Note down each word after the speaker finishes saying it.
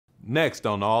next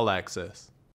on All Access.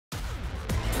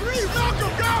 Malcolm,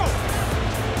 go!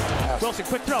 Wilson,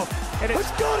 quick throw. And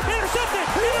it's good. Intercepted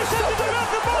by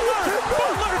Malcolm Butler.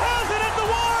 Butler has it at the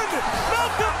 1.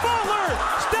 Malcolm Butler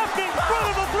stepped in front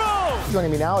of the throw.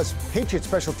 Joining me now is Patriots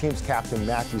special teams captain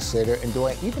Matthew Slater. And do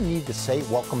I even need to say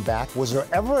welcome back? Was there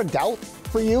ever a doubt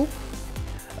for you?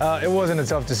 It wasn't a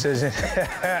tough decision.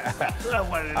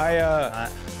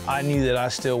 I knew that I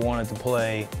still wanted to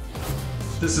play.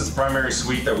 This is the primary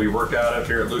suite that we work out of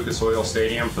here at Lucas Oil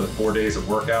Stadium for the 4 days of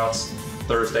workouts,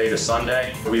 Thursday to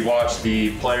Sunday. We watch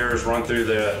the players run through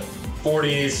the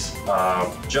 40s,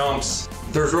 jumps.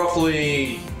 There's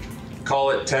roughly, call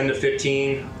it 10 to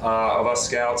 15 of us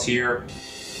scouts here.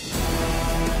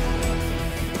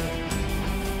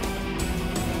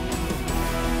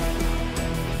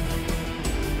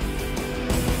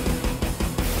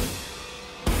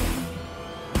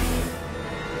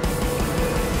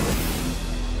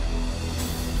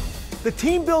 The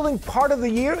team-building part of the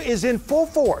year is in full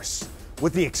force,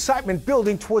 with the excitement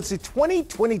building towards the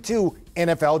 2022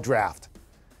 NFL Draft.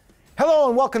 Hello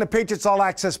and welcome to Patriots All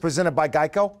Access presented by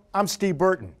GEICO. I'm Steve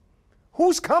Burton.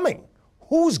 Who's coming?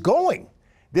 Who's going?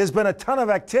 There's been a ton of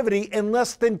activity in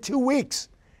less than 2 weeks.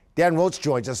 Dan Roach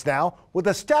joins us now with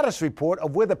a status report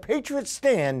of where the Patriots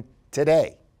stand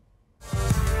today.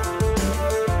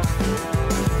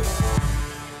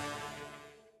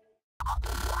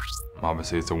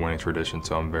 Obviously, it's a winning tradition,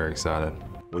 so I'm very excited.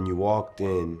 When you walked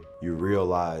in, you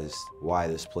realized why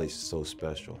this place is so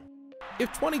special.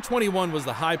 If 2021 was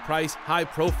the high-price,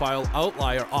 high-profile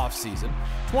outlier offseason,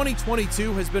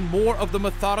 2022 has been more of the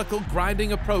methodical,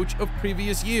 grinding approach of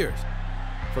previous years.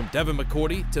 From Devin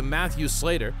McCourty to Matthew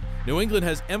Slater, New England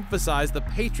has emphasized the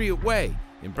Patriot way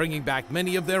in bringing back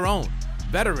many of their own,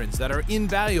 veterans that are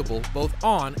invaluable both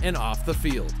on and off the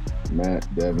field. Matt,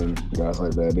 Devin, guys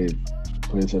like that, they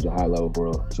played such a high level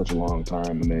for such a long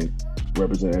time, and they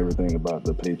represent everything about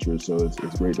the Patriots, so it's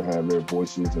great to have their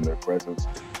voices and their presence.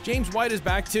 James White is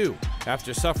back too,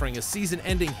 after suffering a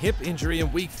season-ending hip injury in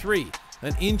Week 3,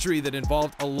 an injury that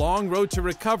involved a long road to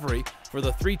recovery for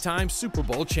the three-time Super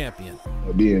Bowl champion.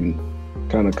 Being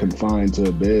kind of confined to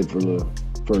a bed for the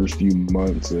first few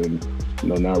months and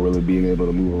not really being able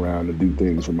to move around and do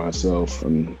things for myself,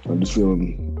 and I'm just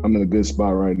feeling I'm in a good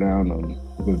spot right now, and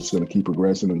I'm just going to keep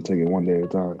progressing and take it one day at a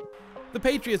time. The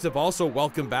Patriots have also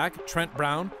welcomed back Trent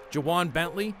Brown, Jawan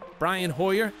Bentley, Brian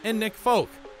Hoyer, and Nick Folk.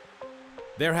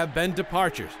 There have been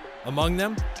departures, among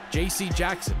them J.C.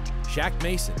 Jackson, Shaq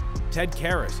Mason, Ted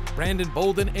Karras, Brandon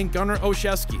Bolden, and Gunnar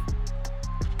Olszewski.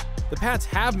 The Pats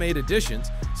have made additions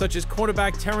such as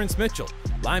quarterback Terrence Mitchell,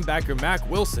 linebacker Mack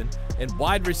Wilson, and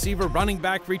wide receiver running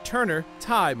back returner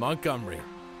Ty Montgomery.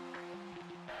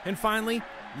 And finally,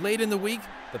 late in the week,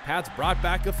 the Pats brought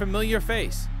back a familiar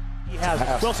face. He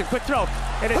has Wilson, quick throw,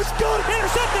 and it's good.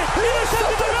 Intercepted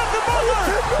by Malcolm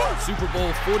Butler. Super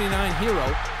Bowl 49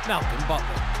 hero Malcolm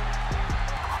Butler.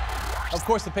 Of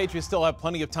course, the Patriots still have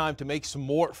plenty of time to make some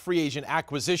more free agent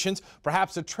acquisitions,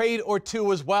 perhaps a trade or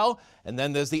two as well. And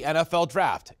then there's the NFL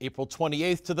Draft, April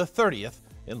 28th to the 30th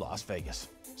in Las Vegas.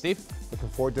 Steve? Looking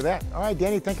forward to that. All right,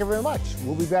 Danny, thank you very much.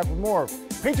 We'll be back with more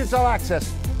Patriots All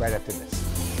Access right after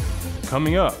this.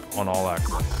 Coming up on All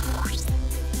Access.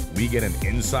 We get an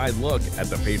inside look at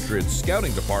the Patriots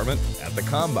scouting department at the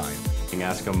Combine. And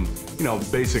ask them,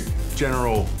 basic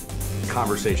general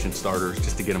conversation starters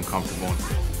just to get them comfortable.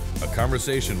 A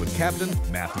conversation with Captain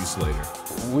Matthew Slater.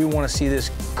 We want to see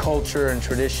this culture and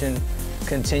tradition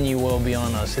continue well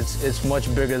beyond us. It's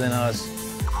much bigger than us.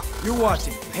 You're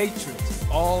watching Patriots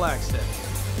All Access.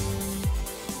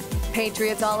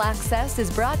 Patriots All Access is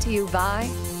brought to you by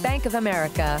Bank of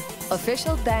America,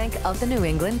 official bank of the New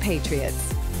England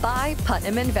Patriots. By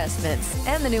Putnam Investments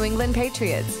and the New England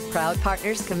Patriots, proud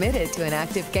partners committed to an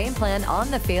active game plan on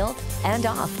the field and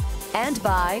off. And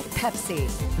by Pepsi.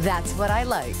 That's what I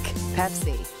like.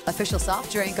 Pepsi, official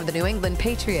soft drink of the New England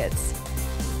Patriots.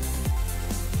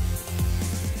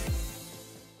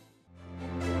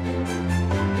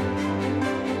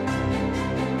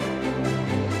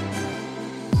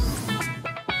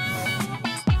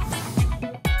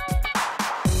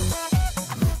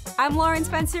 I'm Lauren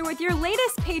Spencer with your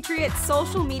latest Patriots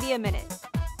Social Media Minute.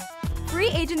 Free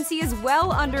agency is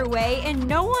well underway, and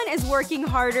no one is working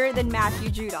harder than Matthew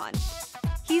Judon.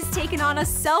 He's taken on a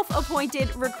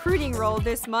self-appointed recruiting role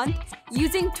this month,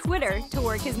 using Twitter to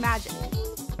work his magic.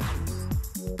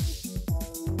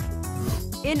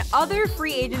 In other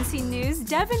free agency news,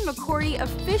 Devin McCourty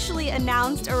officially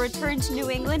announced a return to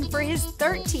New England for his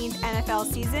 13th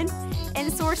NFL season,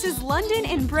 and sources London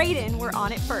and Braden were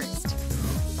on it first.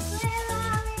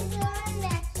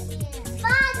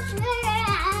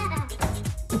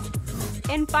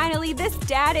 And finally, this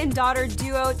dad and daughter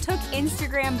duo took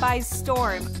Instagram by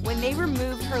storm when they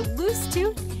removed her loose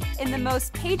tooth in the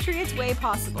most Patriots way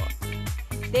possible.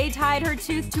 They tied her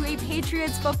tooth to a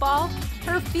Patriots football,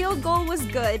 her field goal was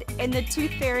good, and the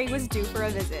tooth fairy was due for a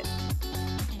visit.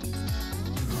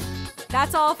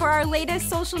 That's all for our latest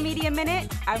Social Media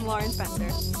Minute. I'm Lauren Spencer.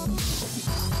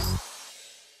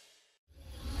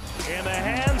 In the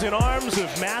hands and arms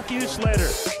of Matthew Slater.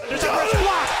 There's a first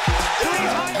block.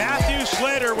 Matthew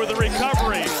Slater with the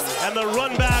recovery and the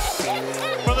run back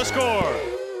for the score.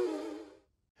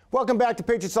 Welcome back to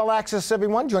Patriots All Access,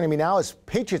 everyone. Joining me now is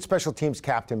Patriots Special Teams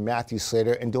Captain Matthew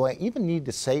Slater. And do I even need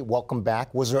to say welcome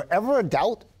back? Was there ever a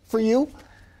doubt for you?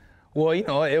 Well, you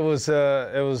know, it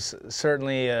was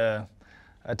certainly a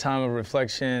time of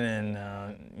reflection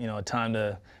and, you know, a time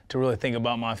to really think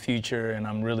about my future. And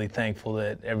I'm really thankful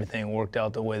that everything worked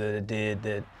out the way that it did,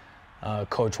 that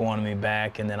Coach wanted me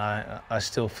back, and that I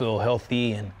still feel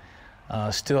healthy and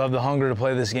still have the hunger to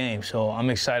play this game. So I'm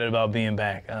excited about being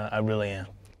back. I really am.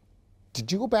 Did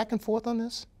you go back and forth on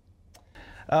this?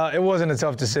 It wasn't a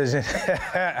tough decision.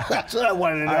 That's what I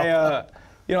wanted to know.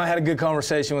 You know, I had a good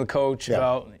conversation with Coach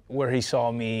about where he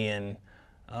saw me and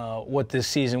what this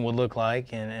season would look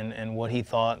like and what he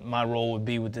thought my role would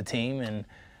be with the team. And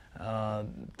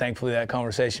thankfully that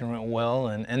conversation went well,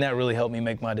 and that really helped me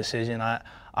make my decision.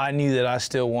 I knew that I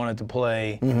still wanted to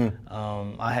play.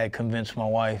 I had convinced my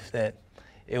wife that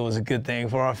it was a good thing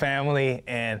for our family,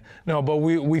 and but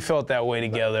we felt that way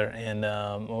together, and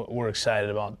we're excited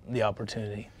about the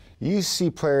opportunity. You see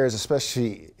players,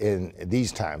 especially in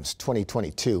these times,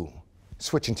 2022,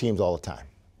 switching teams all the time,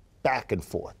 back and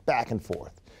forth, back and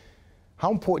forth.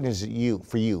 How important is it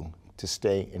for you to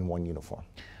stay in one uniform?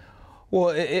 Well,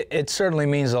 it certainly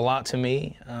means a lot to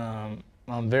me.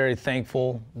 I'm very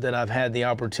thankful that I've had the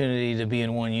opportunity to be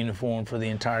in one uniform for the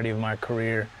entirety of my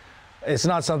career. It's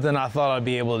not something I thought I'd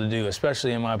be able to do,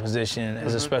 especially in my position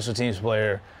as a special teams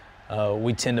player.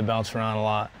 We tend to bounce around a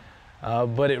lot.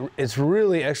 But it's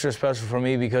really extra special for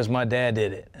me because my dad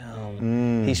did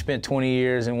it. He spent 20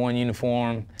 years in one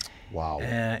uniform. Wow.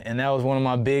 And that was one of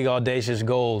my big audacious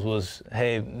goals was,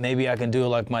 hey, maybe I can do it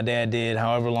like my dad did,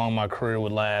 however long my career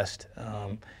would last.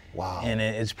 Wow. And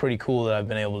it's pretty cool that I've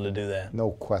been able to do that.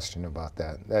 No question about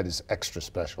that. That is extra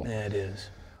special. Yeah, it is.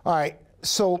 All right,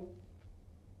 so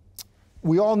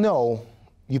we all know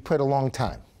you played a long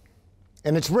time,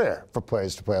 and it's rare for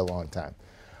players to play a long time.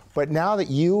 But now that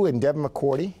you and Devin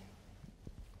McCourty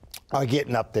are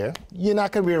getting up there, you're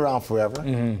not going to be around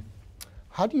forever.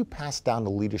 How do you pass down the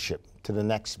leadership to the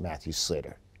next Matthew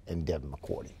Slater and Devin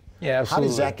McCourty? Yeah, absolutely. How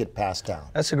does that get passed down?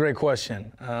 That's a great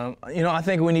question. You know, I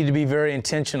think we need to be very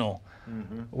intentional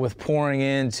with pouring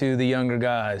into the younger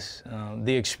guys.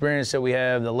 The experience that we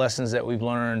have, the lessons that we've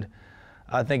learned,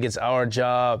 I think it's our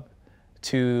job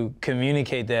to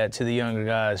communicate that to the younger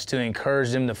guys, to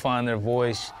encourage them to find their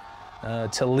voice,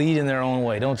 to lead in their own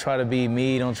way. Don't try to be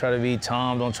me, don't try to be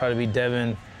Tom, don't try to be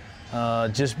Devin.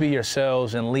 Just be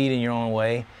yourselves and lead in your own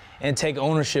way and take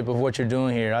ownership of what you're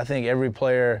doing here. I think every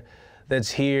player that's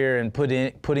here and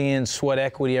putting in sweat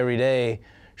equity every day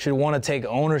should want to take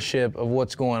ownership of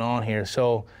what's going on here.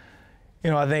 So,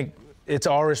 you know, I think it's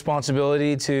our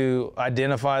responsibility to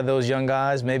identify those young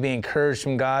guys, maybe encourage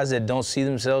some guys that don't see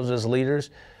themselves as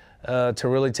leaders to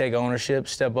really take ownership,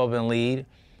 step up and lead.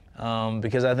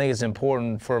 Because I think it's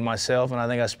important for myself, and I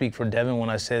think I speak for Devin when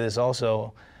I say this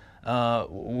also.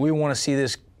 We want to see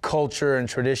this culture and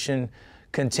tradition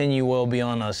continue well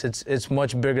beyond us. It's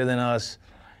much bigger than us.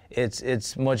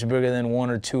 It's much bigger than one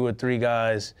or two or three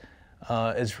guys.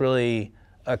 It's really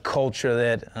a culture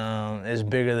that is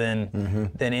bigger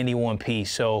than any one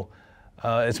piece. So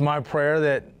it's my prayer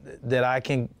that I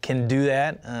can do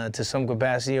that to some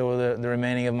capacity over the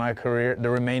remainder of my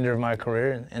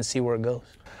career, and see where it goes.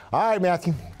 All right,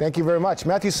 Matthew. Thank you very much.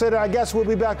 Matthew Slater, I guess we'll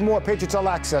be back with more Patriots All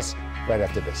Access right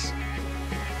after this.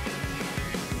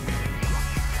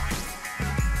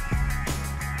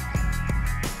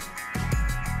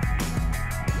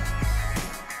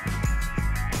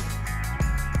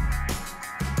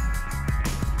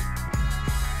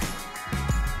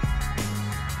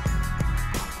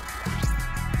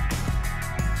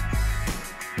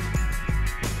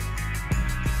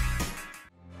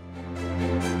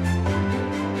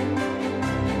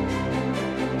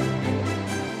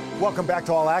 Welcome back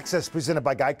to All Access, presented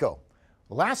by GEICO.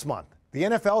 Last month, the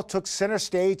NFL took center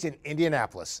stage in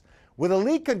Indianapolis, where the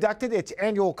league conducted its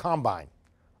annual combine.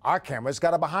 Our cameras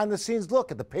got a behind-the-scenes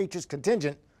look at the Patriots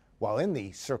contingent while in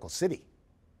the Circle City.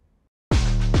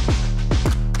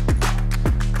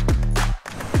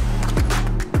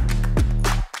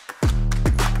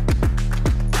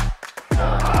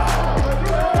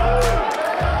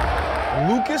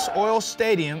 Lucas Oil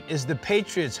Stadium is the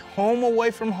Patriots' home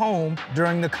away from home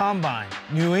during the Combine.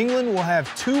 New England will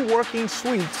have 2 working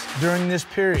suites during this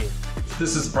period.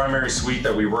 This is the primary suite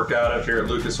that we work out of here at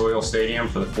Lucas Oil Stadium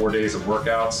for the 4 days of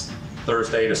workouts,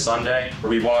 Thursday to Sunday.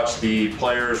 We watch the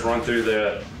players run through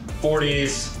the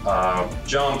 40s,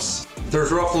 jumps.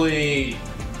 There's roughly,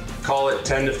 call it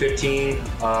 10 to 15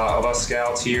 of us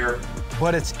scouts here.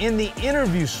 But it's in the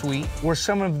interview suite where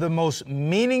some of the most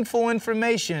meaningful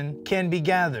information can be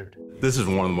gathered. This is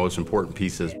one of the most important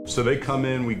pieces. So they come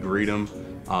in, we greet them.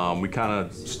 We kind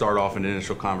of start off an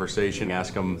initial conversation,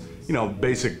 ask them, you know,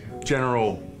 basic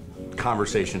general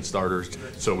conversation starters.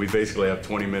 So we basically have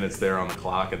 20 minutes there on the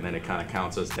clock, and then it kind of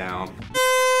counts us down.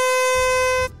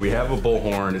 We have a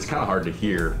bullhorn. It's kind of hard to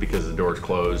hear because the door's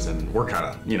closed and we're kind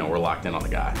of, you know, we're locked in on the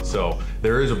guy. So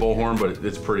there is a bullhorn, but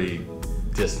it's pretty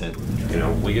distant. You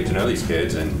know, we get to know these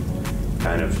kids and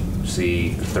kind of see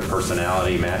if their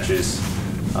personality matches,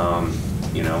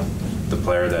 you know, the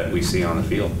player that we see on the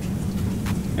field.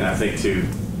 And I think too,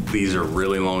 these are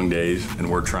really long days, and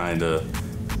we're trying to,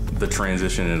 the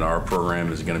transition in our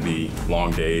program is going to be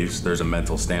long days. There's a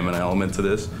mental stamina element to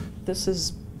this. This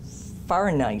is far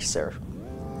nicer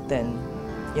than,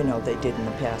 you know, they did in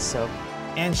the past, so.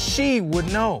 And she would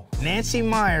know. Nancy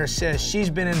Meyer says she's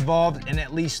been involved in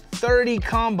at least 30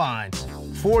 combines.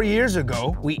 4 years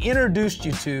ago, we introduced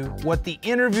you to what the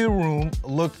interview room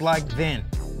looked like then.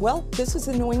 Well, this is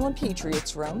the New England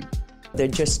Patriots room. They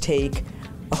just take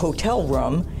a hotel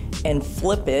room and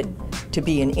flip it to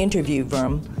be an interview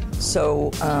room. So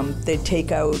they'd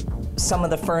take out some of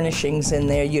the furnishings in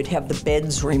there. You'd have the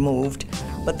beds removed,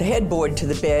 but the headboard to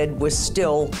the bed was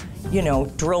still, you know,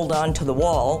 drilled onto the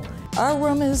wall. Our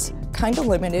room is kind of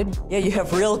limited. Yeah, you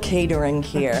have real catering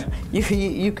here.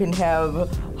 You can have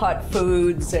hot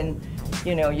foods, and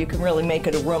you know, you can really make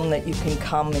it a room that you can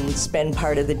come and spend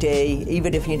part of the day.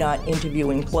 Even if you're not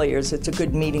interviewing players, it's a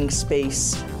good meeting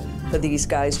space for these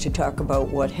guys to talk about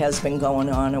what has been going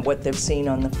on and what they've seen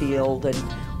on the field, and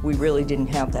we really didn't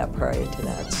have that prior to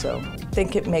that. So I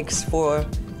think it makes for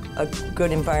a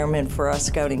good environment for our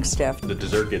scouting staff. The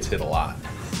dessert gets hit a lot.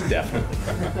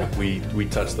 Definitely. we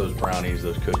touch those brownies,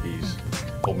 those cookies.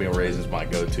 Oatmeal raisins my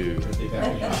go-to.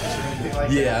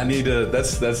 Yeah, I need to.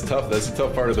 That's tough. That's a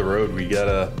tough part of the road. We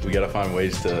gotta find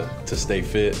ways to stay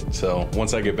fit. So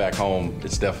once I get back home,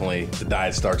 it's definitely, the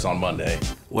diet starts on Monday.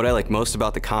 What I like most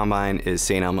about the Combine is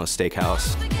St. Elmo's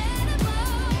Steakhouse.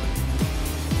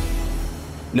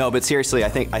 No, but seriously, I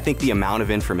think the amount of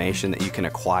information that you can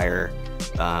acquire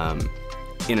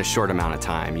in a short amount of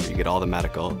time. You get all the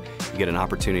medical, you get an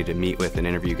opportunity to meet with and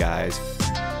interview guys.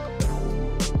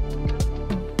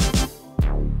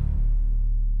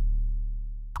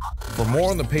 For more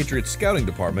on the Patriots scouting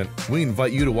department, we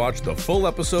invite you to watch the full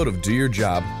episode of Do Your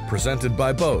Job, presented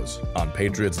by Bose, on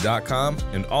Patriots.com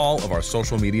and all of our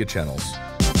social media channels.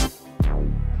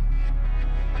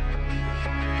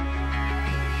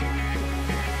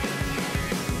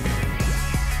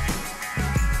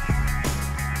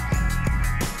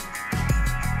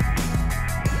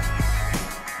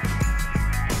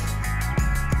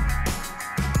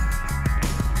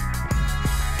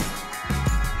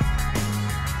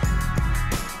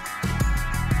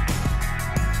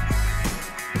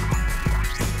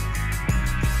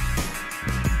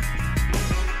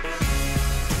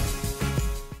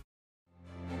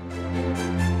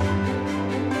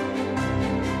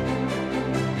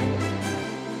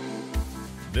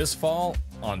 This fall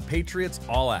on Patriots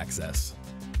All Access.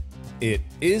 It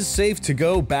is safe to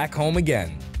go back home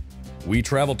again. We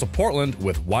traveled to Portland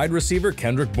with wide receiver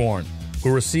Kendrick Bourne,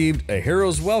 who received a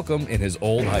hero's welcome in his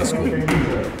old high school.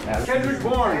 Kendrick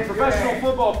Bourne, professional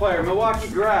football player, Milwaukee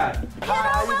grad.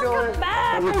 How you doing?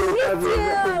 Back.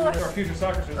 Our future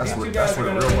soccer students. That's what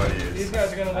a real buddy is. These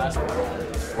guys are gonna win.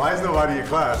 Why is nobody in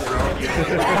class, bro?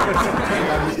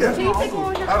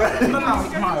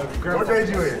 What grade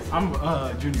you in? I'm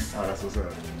junior. Oh, that's what's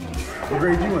up. What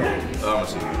grade you in? I'm a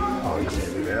senior. Oh, you're a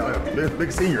senior.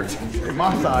 Big senior.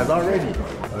 My size already.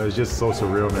 It's just so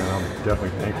surreal, man. I'm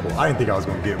definitely thankful. I didn't think I was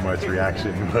going to get much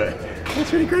reaction, but it's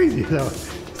pretty crazy. So,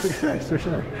 success for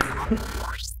sure.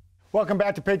 Welcome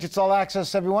back to Patriots All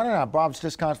Access, everyone, in our Bob's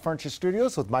Discount Furniture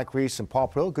Studios with Mike Reese and Paul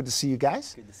Prill. Good to see you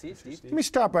guys. Good to see you, Steve. Let me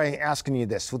start by asking you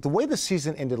this. With the way the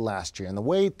season ended last year and the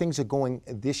way things are going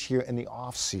this year in the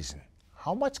offseason,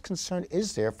 how much concern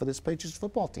is there for this Patriots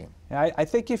football team? I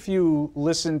think if you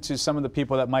listen to some of the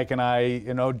people that Mike and I,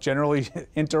 generally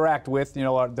interact with,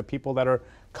 the people that are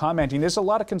commenting, there's a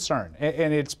lot of concern.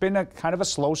 And it's been a kind of a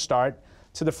slow start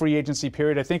to the free agency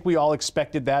period. I think we all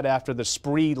expected that after the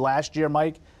spree last year,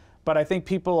 Mike. But I think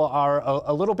people are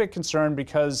a little bit concerned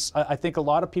because I think a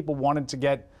lot of people wanted to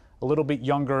get a little bit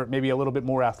younger, maybe a little bit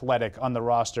more athletic on the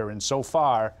roster. And so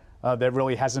far, there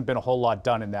really hasn't been a whole lot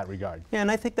done in that regard. Yeah,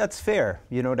 and I think that's fair,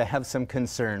 you know, to have some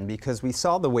concern because we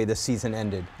saw the way the season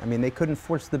ended. I mean, they couldn't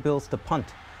force the Bills to punt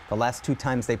the last 2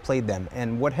 times they played them.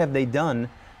 And what have they done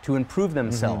to improve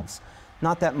themselves?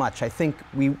 Not that much. I think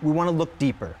we want to look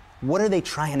deeper. What are they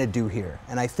trying to do here?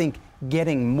 And I think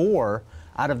getting more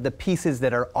out of the pieces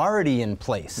that are already in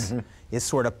place is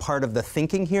sort of part of the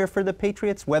thinking here for the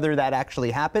Patriots, whether that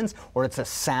actually happens or it's a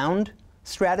sound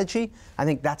strategy. I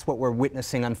think that's what we're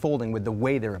witnessing unfolding with the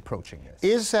way they're approaching this.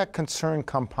 Is that concern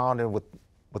compounded with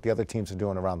what the other teams are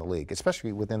doing around the league,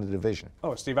 especially within the division?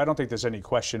 Oh, Steve, I don't think there's any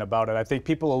question about it. I think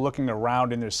people are looking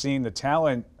around and they're seeing the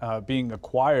talent being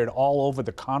acquired all over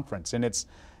the conference. And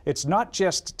it's not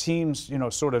just teams, you know,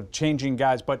 sort of changing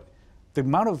guys, but the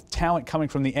amount of talent coming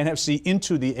from the NFC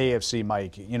into the AFC,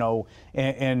 Mike, you know,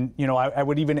 and you know, I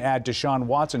would even add Deshaun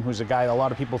Watson, who's a guy a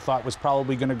lot of people thought was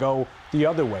probably going to go the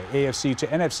other way, AFC to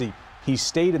NFC. He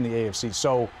stayed in the AFC.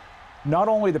 So not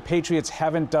only the Patriots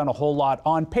haven't done a whole lot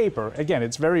on paper, again,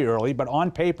 it's very early, but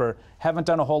on paper, haven't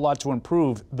done a whole lot to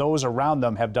improve. Those around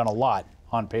them have done a lot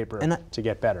on paper to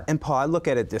get better. And Paul, I look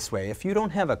at it this way. If you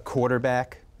don't have a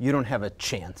quarterback, you don't have a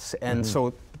chance. And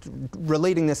so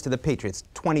relating this to the Patriots,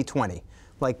 2020,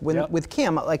 like with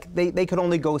Cam, like they could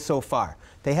only go so far.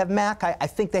 They have Mac, I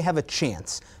think they have a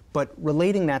chance. But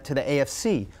relating that to the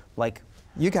AFC, like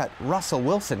you got Russell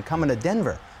Wilson coming to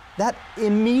Denver. That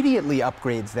immediately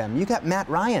upgrades them. You got Matt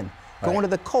Ryan going to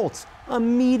the Colts.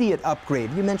 Immediate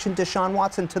upgrade. You mentioned Deshaun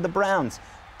Watson to the Browns.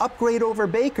 Upgrade over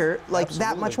Baker, like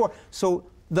that much more. So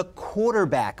the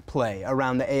quarterback play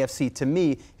around the AFC, to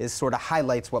me, is sort of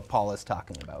highlights what Paul is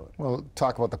talking about. Well,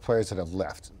 talk about the players that have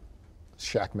left.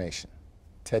 Shaq Mason,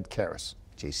 Ted Karras,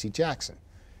 J.C. Jackson.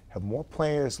 Have more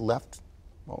players left?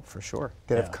 Well, for sure.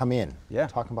 That have come in. Yeah.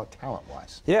 Talking about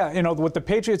talent-wise. Yeah, you know, what the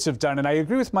Patriots have done, and I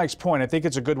agree with Mike's point, I think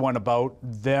it's a good one about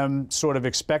them sort of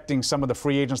expecting some of the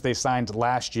free agents they signed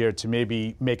last year to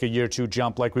maybe make a year or two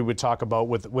jump like we would talk about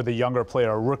with a younger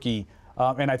player, a rookie.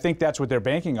 And I think that's what they're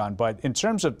banking on. But in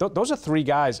terms of, those are 3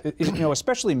 guys, you know,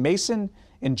 especially Mason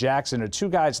and Jackson are 2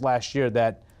 guys last year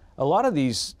that a lot of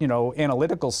these, you know,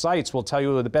 analytical sites will tell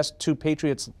you are the best 2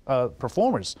 Patriots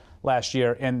performers last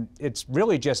year. And it's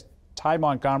really just Ty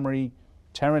Montgomery,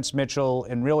 Terrence Mitchell,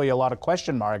 and really a lot of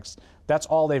question marks. That's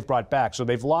all they've brought back. So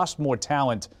they've lost more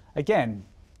talent. Again,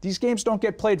 these games don't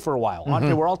get played for a while.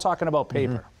 We're all talking about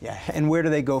paper. Yeah, and where do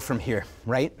they go from here,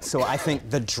 right? So I think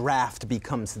the draft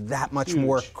becomes that much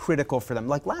more critical for them.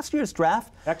 Like last year's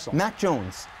draft, Mac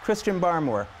Jones, Christian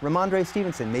Barmore, Ramondre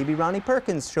Stevenson, maybe Ronnie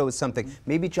Perkins shows something.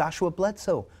 Maybe Joshua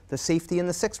Bledsoe, the safety in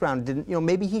the 6th round, didn't, you know,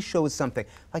 maybe he shows something.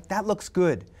 Like that looks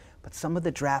good. But some of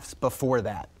the drafts before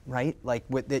that, right? Like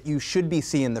that you should be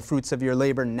seeing the fruits of your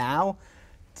labor now,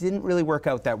 didn't really work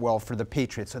out that well for the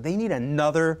Patriots. So they need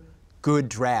another good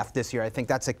draft this year. I think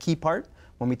that's a key part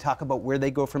when we talk about where they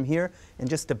go from here. And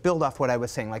just to build off what I was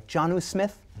saying, like Jonnu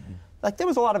Smith, like there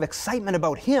was a lot of excitement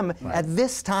about him at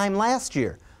this time last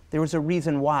year. There was a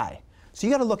reason why. So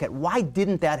you got to look at why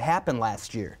didn't that happen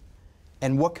last year?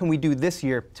 And what can we do this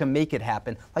year to make it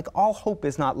happen? Like all hope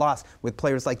is not lost with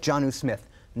players like Jonnu Smith,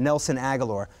 Nelson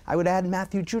Aguilar. I would add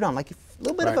Matthew Judon, like a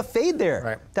little bit of a fade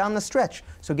there down the stretch.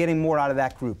 So getting more out of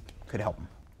that group could help them.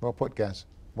 Well put, guys.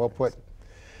 Well put.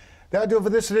 That'll do it for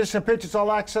this edition of Patriots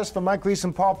All Access. For Mike Leese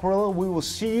and Paul Perillo, we will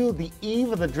see you the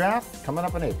eve of the draft coming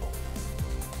up in April.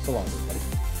 So long, everybody.